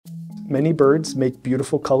Many birds make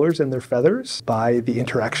beautiful colors in their feathers by the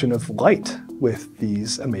interaction of light with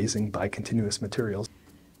these amazing bicontinuous materials.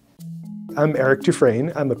 I'm Eric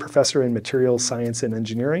Dufresne. I'm a professor in materials science and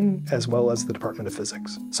engineering, as well as the Department of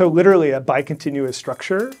Physics. So literally a bicontinuous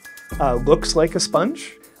structure looks like a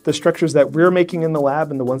sponge. The structures that we're making in the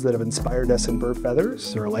lab and the ones that have inspired us in bird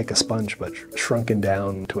feathers are like a sponge, but shrunken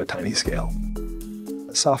down to a tiny scale.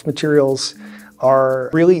 Soft materials are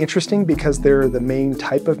really interesting because they're the main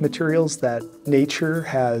type of materials that nature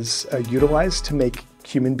has utilized to make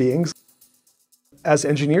human beings. As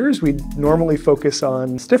engineers, we normally focus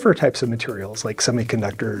on stiffer types of materials like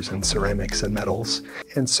semiconductors and ceramics and metals.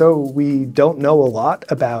 And so we don't know a lot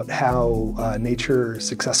about how nature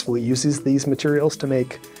successfully uses these materials to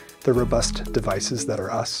make the robust devices that are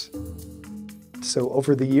us. So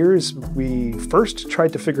over the years, we first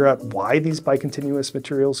tried to figure out why these bicontinuous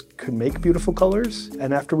materials could make beautiful colors.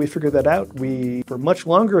 And after we figured that out, we for much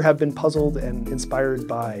longer have been puzzled and inspired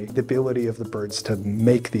by the ability of the birds to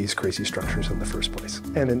make these crazy structures in the first place.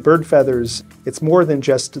 And in bird feathers, it's more than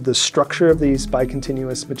just the structure of these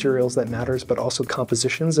bicontinuous materials that matters, but also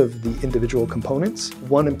compositions of the individual components.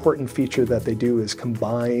 One important feature that they do is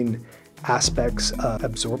combine aspects of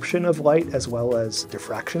absorption of light as well as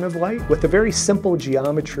diffraction of light. With a very simple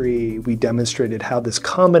geometry, we demonstrated how this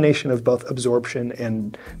combination of both absorption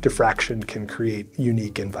and diffraction can create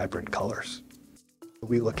unique and vibrant colors.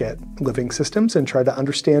 We look at living systems and try to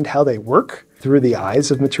understand how they work through the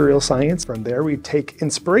eyes of material science. From there, we take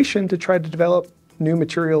inspiration to try to develop new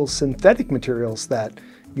materials, synthetic materials that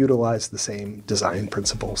utilize the same design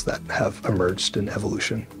principles that have emerged in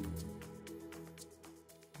evolution.